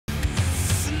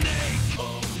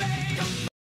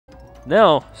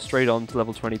Now, straight on to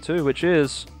level 22, which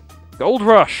is Gold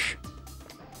Rush.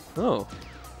 Oh.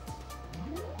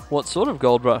 What sort of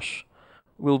Gold Rush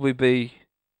will we be...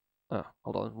 Oh,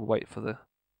 hold on, we'll wait for the...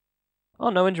 Oh,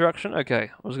 no interaction?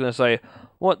 Okay, I was going to say,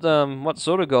 what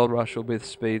sort of Gold Rush will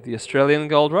this be? The Australian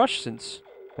Gold Rush, since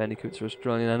bandicoots are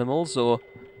Australian animals, or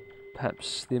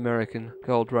perhaps the American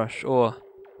Gold Rush, or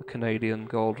the Canadian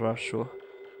Gold Rush, or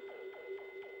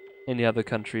any other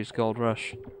country's Gold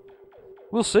Rush?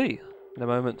 We'll see in a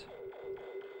moment.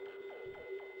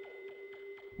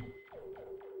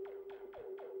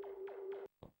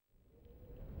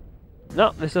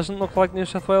 No, this doesn't look like New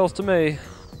South Wales to me.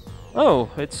 Oh,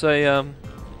 it's a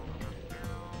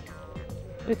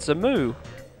moo.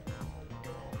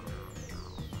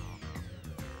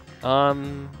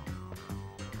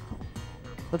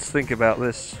 Let's think about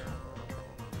this.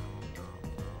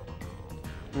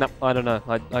 No, I don't know.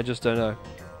 I just don't know.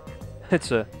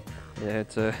 It's a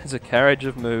carriage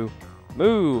of moo.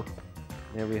 Moo!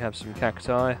 Here we have some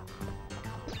cacti.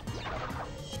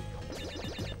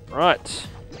 Right.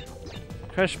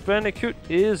 Crash Bandicoot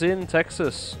is in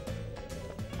Texas.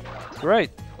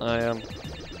 Great. Alright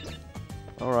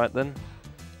then.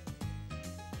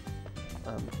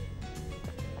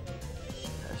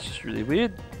 That's just really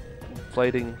weird.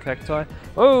 Inflating cacti.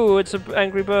 Oh, it's an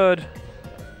angry bird.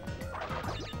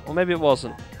 Or maybe it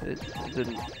wasn't. It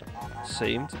didn't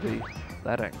seem to be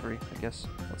that angry, I guess.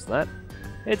 What's that?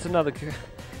 It's another...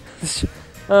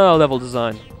 Oh, level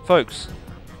design. Folks,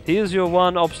 here's your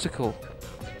one obstacle.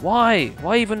 Why?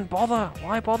 Why even bother?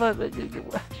 Why bother?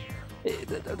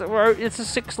 It's a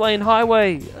 6-lane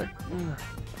highway.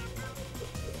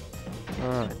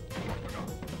 Alright.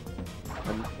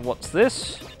 And what's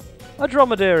this? A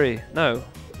dromedary. No.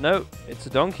 No, it's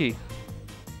a donkey.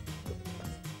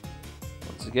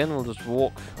 Once again, we'll just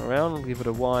walk around and give it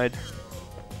a wide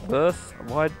berth. A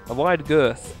wide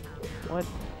girth. Wide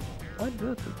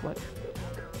girth? Wide.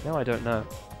 Now I don't know.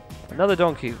 Another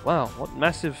donkey. Wow, what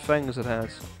massive fangs it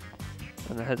has.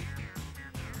 And it had...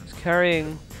 It's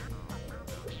carrying...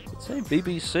 Does it say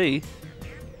BBC?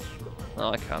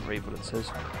 Oh, I can't read what it says.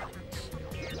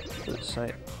 What does it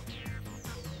say?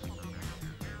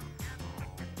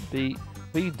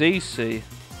 BDC.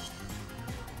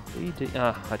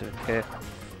 I don't care.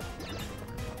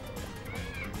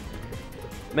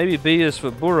 Maybe B is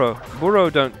for burro. Burro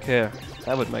don't care.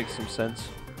 That would make some sense.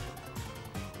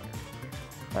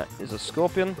 That is a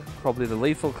scorpion, probably the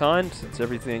lethal kind, since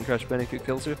everything in Crash Bandicoot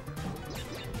kills you.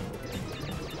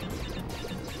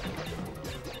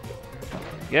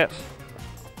 Yes.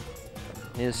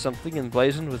 Here's something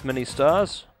emblazoned with many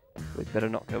stars. We'd better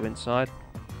not go inside.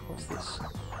 What's this?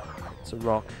 It's a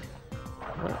rock.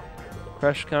 Oh.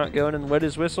 Crash can't go in and wet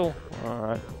his whistle.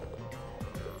 Alright.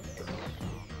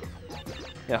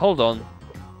 Yeah, hold on.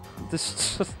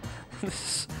 This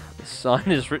sign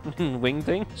is written in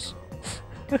wingdings.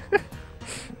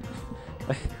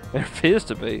 There appears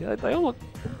to be. They all look...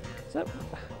 Is that...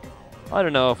 I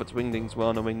don't know if it's Wingdings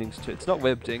 1 or Wingdings 2. It's not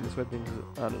Webdings. Webdings is...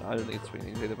 I don't think it's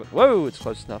Wingdings either, but... Whoa! It's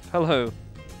close enough. Hello,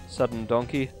 sudden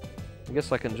donkey. I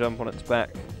guess I can jump on its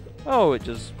back. Oh, it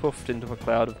just puffed into a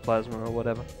cloud of plasma or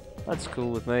whatever. That's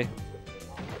cool with me.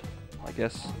 I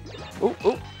guess. Ooh,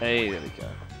 ooh! Hey, there we go.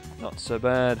 Not so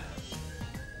bad.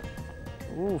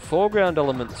 Ooh, foreground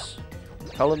elements.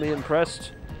 Colour me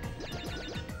impressed.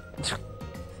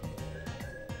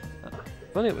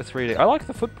 Funny it with 3D. I like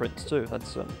the footprints too.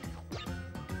 That's yeah,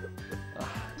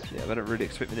 they don't really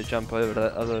expect me to jump over to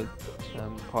that other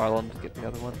pylon to get the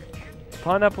other one. It's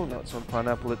pineapple? No, it's not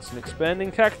pineapple. It's an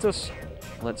expanding cactus.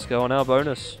 Let's go on our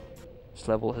bonus. This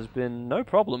level has been no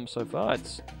problem so far.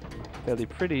 It's fairly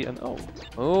pretty and oh,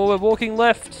 we're walking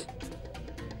left.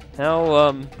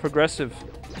 How progressive.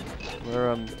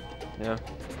 We're yeah,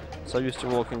 so used to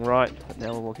walking right, but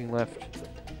now we're walking left.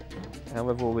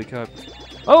 However will we cope?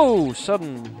 Oh,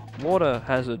 sudden water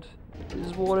hazard.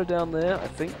 There's water down there, I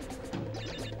think.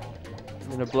 I'm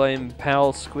gonna blame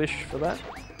Pal Squish for that.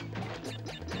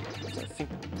 I think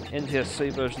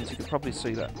NTSC versions you could probably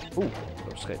see that. Ooh,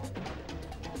 got escape.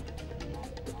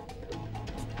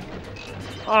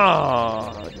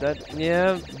 Ah, that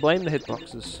yeah. Blame the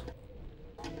hitboxes.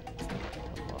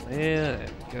 Yeah, there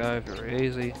we go. Very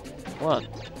easy. 1,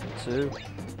 2,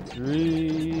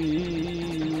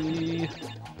 3,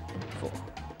 4.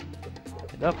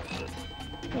 Get up.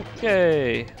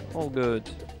 Okay, all good.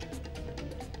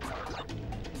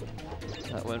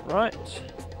 That went right.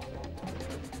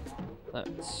 That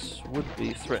would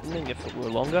be threatening if it were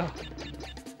longer.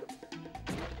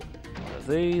 One of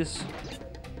these.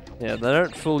 Yeah, they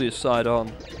don't fool you side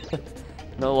on.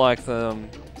 Not like the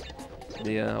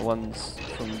ones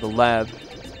from the lab.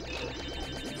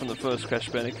 from the first Crash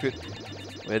Bandicoot,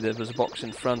 where there was a box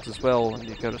in front as well, and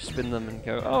you go to spin them and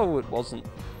go, oh, it wasn't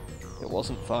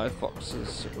 5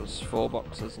 boxes, it was 4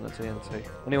 boxes and a TNT.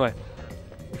 Anyway,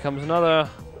 here comes another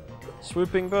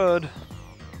swooping bird,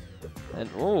 and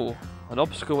oh, an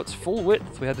obstacle that's full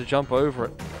width. We had to jump over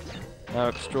it. How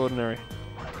extraordinary.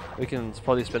 We can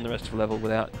probably spend the rest of the level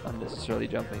without unnecessarily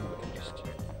jumping. We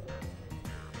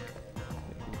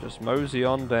can just mosey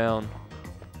on down.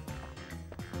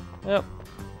 Yep.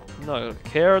 No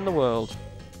care in the world.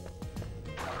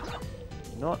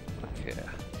 Not a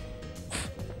care.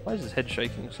 Why is his head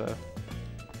shaking so?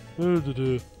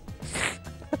 It's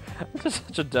just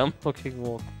such a dumb looking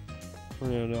walk. I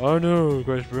know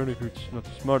Crash Bandicoot's not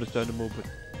the smartest animal, but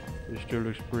it still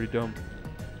looks pretty dumb.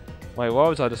 Wait, why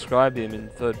was I describing him in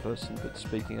third person but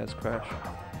speaking as Crash?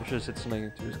 I should have said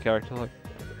something to his character like,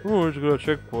 oh, it's got a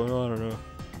checkpoint, I don't know.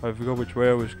 I forgot which way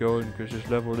I was going because this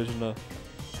level isn't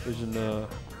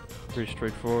pretty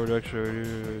straightforward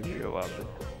actually.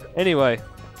 Anyway,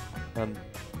 I don't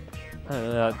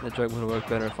know, that joke would have worked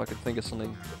better if I could think of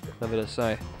something clever to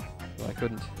say, but I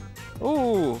couldn't.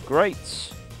 Ooh,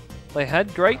 grates! They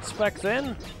had grates back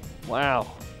then? Wow.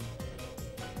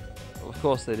 Of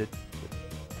course they did.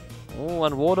 Oh,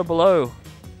 and water below.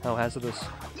 How hazardous.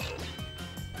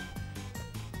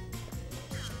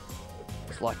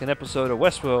 It's like an episode of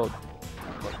Westworld.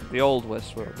 Like the old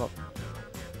Westworld, not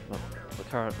the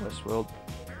current Westworld.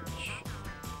 Which is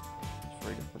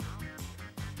very different.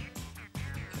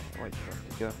 Okay, wait for it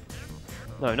to go.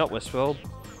 No, not Westworld.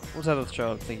 What's that other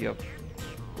show I'm thinking of?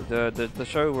 The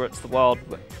show where it's the Wild...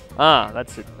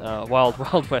 that's it. Wild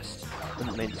West.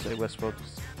 Didn't mean to say Westworld.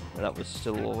 That was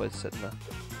still always set in a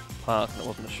park, and it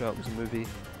wasn't a show, it was a movie.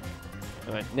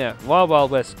 Anyway, yeah,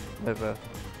 Wild West, where the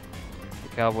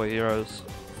cowboy heroes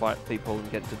fight people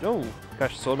and get to... Oh,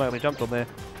 Crash just automatically jumped on there.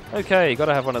 Okay,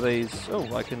 gotta have one of these.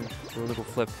 Oh, I can do a little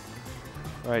flip.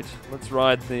 Right, let's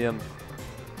ride the...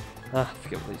 I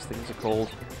forget what these things are called.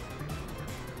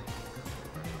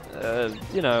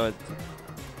 You know, a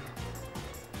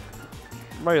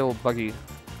rail buggy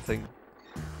thing.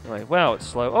 Anyway, wow, it's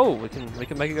slow. Oh, we can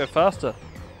make it go faster.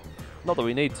 Not that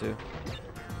we need to.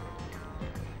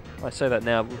 I say that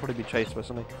now, we'll probably be chased by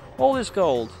something. All this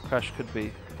gold Crash could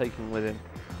be taking with him.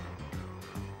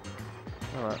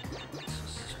 Alright.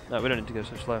 No, we don't need to go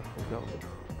so slow. We'll go.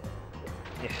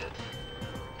 Yeah.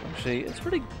 Actually, it's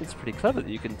pretty clever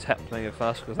that you can tap to make it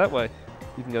faster, because that way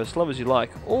you can go as slow as you like,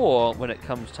 or when it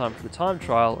comes time for the time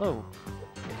trial, oh.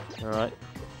 Alright.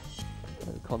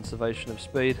 Conservation of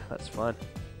speed, that's fine.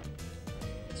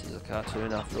 This is a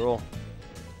cartoon after all.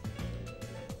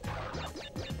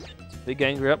 Big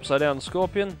angry upside down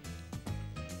scorpion.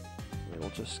 We'll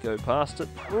just go past it.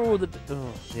 Oh,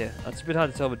 yeah, it's a bit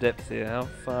hard to tell the depth here. How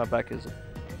far back is it?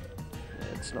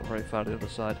 Yeah, it's not very far to the other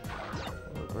side.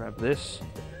 We'll grab this.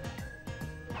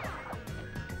 There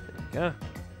we go.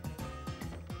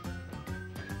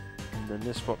 And then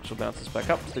this box will bounce us back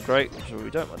up to the grate, which is where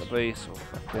we don't want to be, so we'll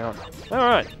back down.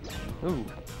 Alright! Ooh,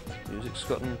 music's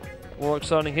gotten more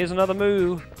exciting. Here's another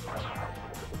moo!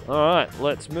 Alright,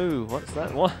 let's moo. What's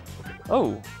that? What?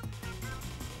 Oh!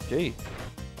 Gee.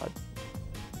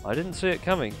 I didn't see it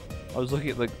coming. I was looking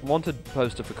at the wanted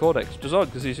poster for Cortex, which is odd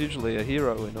because he's usually a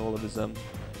hero in all of his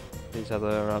these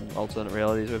other alternate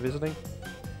realities we're visiting.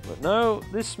 But no,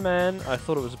 this man, I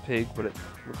thought it was a pig, but it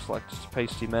looks like just a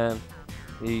pasty man.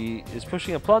 He is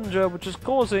pushing a plunger, which is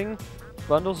causing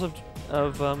bundles of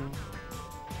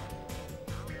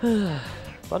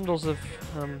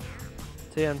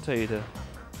TNT to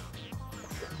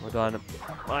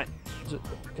dynamite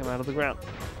come out of the ground.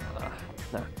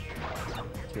 No,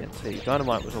 TNT.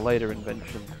 Dynamite was a later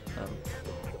invention.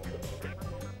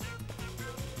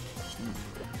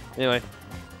 Anyway,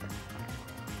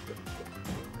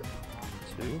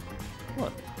 2, 1.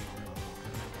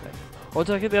 Okay. Or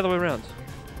did I get the other way around?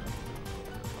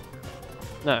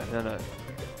 No,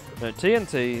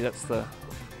 TNT, that's the...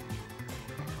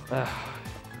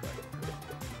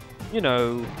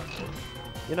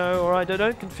 alright,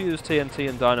 don't confuse TNT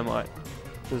and dynamite.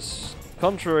 Because,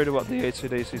 contrary to what the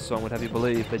AC/DC song would have you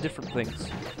believe, they're different things.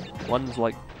 One's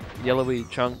like yellowy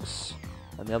chunks,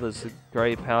 and the other's the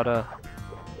grey powder.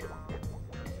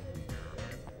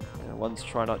 One's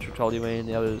trinitrotoluene,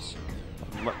 the other's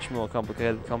a much more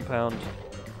complicated compound.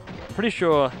 Pretty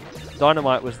sure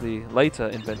dynamite was the later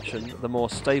invention, the more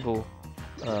stable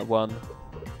one.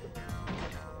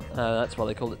 That's why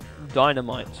they called it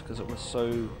dynamite, because it was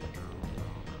so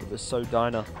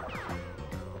dyna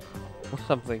or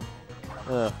something.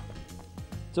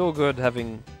 It's all good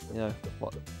having,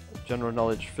 general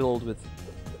knowledge filled with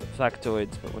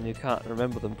factoids, but when you can't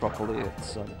remember them properly,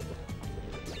 it's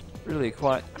really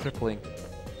quite crippling.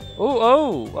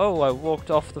 Oh, I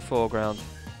walked off the foreground.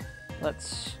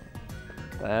 That's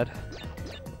bad.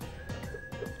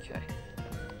 Okay.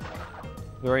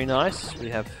 Very nice. We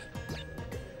have...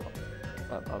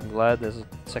 I'm glad there's a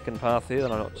second path here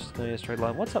and I'm not just doing a straight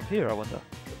line. What's up here, I wonder?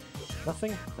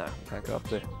 Nothing? No, can't go up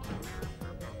there.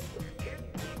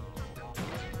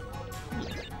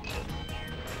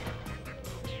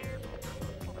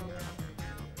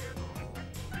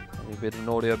 A bit of an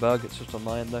audio bug, it's just on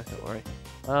my end though, don't worry.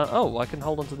 Oh, I can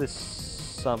hold onto this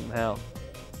somehow.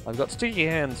 I've got sticky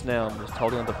hands now, I'm just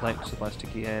holding onto planks with my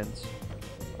sticky hands.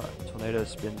 Right, tornado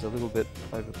spin's a little bit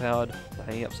overpowered for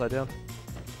hanging upside down.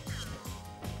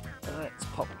 Let's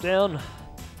pop down.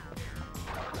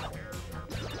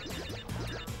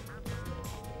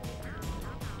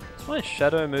 Is my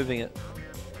shadow moving at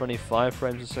 25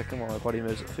 frames a second while my body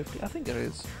moves at 50? I think it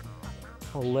is.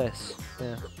 Or less.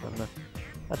 Yeah, I don't know.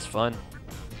 That's fine.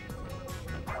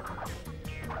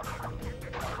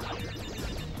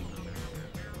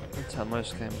 That's how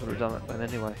most games would have done it then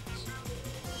anyway.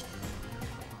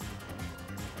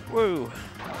 Whoa!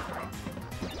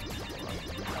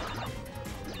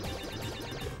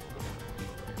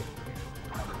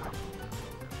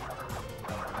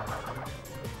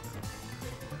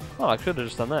 Oh, I could have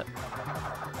just done that.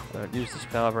 I don't use this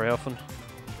power very often.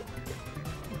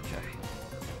 Okay.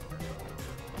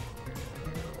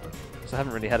 So I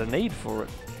haven't really had a need for it.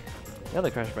 The other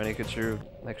Crash Bandicoots you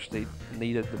actually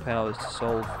needed the powers to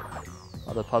solve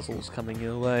other puzzles coming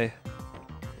your way.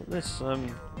 But this, I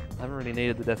haven't really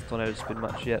needed the Death Tornado spin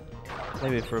much yet.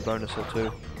 Maybe for a bonus or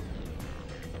two.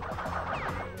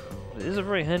 But it is a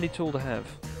very handy tool to have.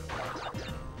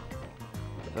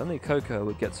 If only Coco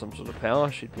would get some sort of power,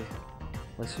 she'd be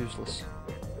less useless.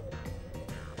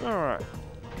 Alright.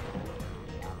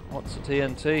 What's the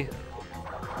TNT?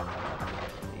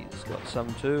 He's got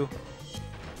some too.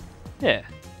 Yeah,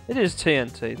 it is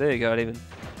TNT. There you go, it even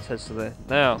says so there.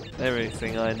 Now,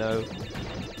 everything I know,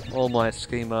 all my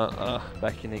schema are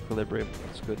back in equilibrium.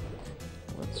 That's good.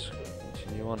 Let's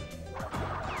continue on.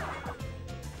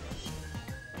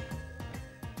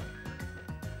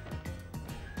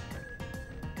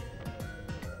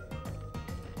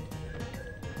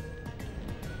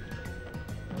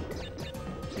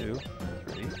 Two,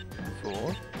 three,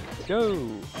 four, go!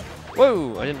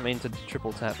 Whoa! I didn't mean to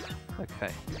triple tap.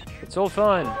 Okay, it's all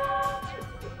fine.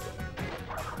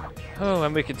 Oh,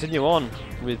 and we continue on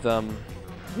with the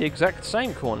exact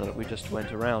same corner that we just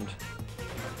went around.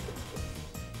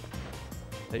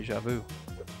 Deja vu.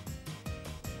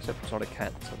 Except it's not a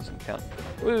cat, so it doesn't count.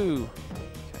 Woo!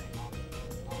 Okay.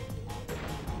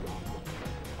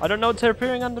 I don't know what's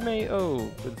appearing under me.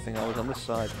 Oh, good thing I was on this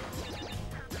side.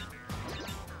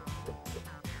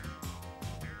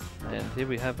 And here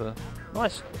we have a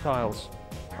nice tiles.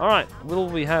 Alright, will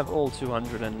we have all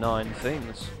 209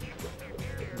 things?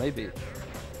 Maybe.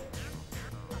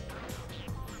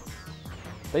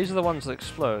 These are the ones that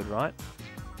explode, right?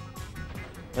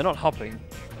 They're not hopping,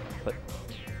 but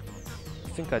I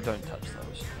think I don't touch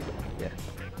those. Yeah.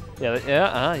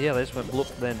 Yeah, they just went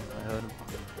bloop then. I heard them.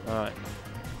 Alright.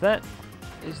 That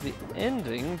is the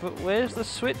ending, but where's the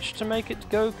switch to make it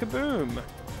go kaboom?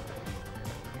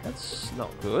 That's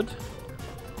not good.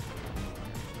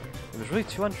 There was really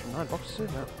 209 boxes in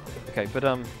that. Okay, but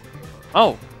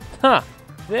oh! Ha!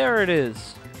 There it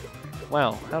is!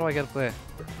 Wow, how do I get up there?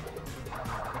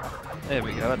 There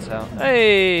we go, that's how.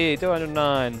 Hey!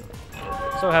 209!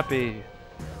 So happy!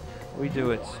 We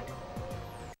do it.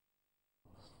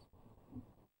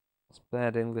 It's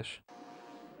bad English.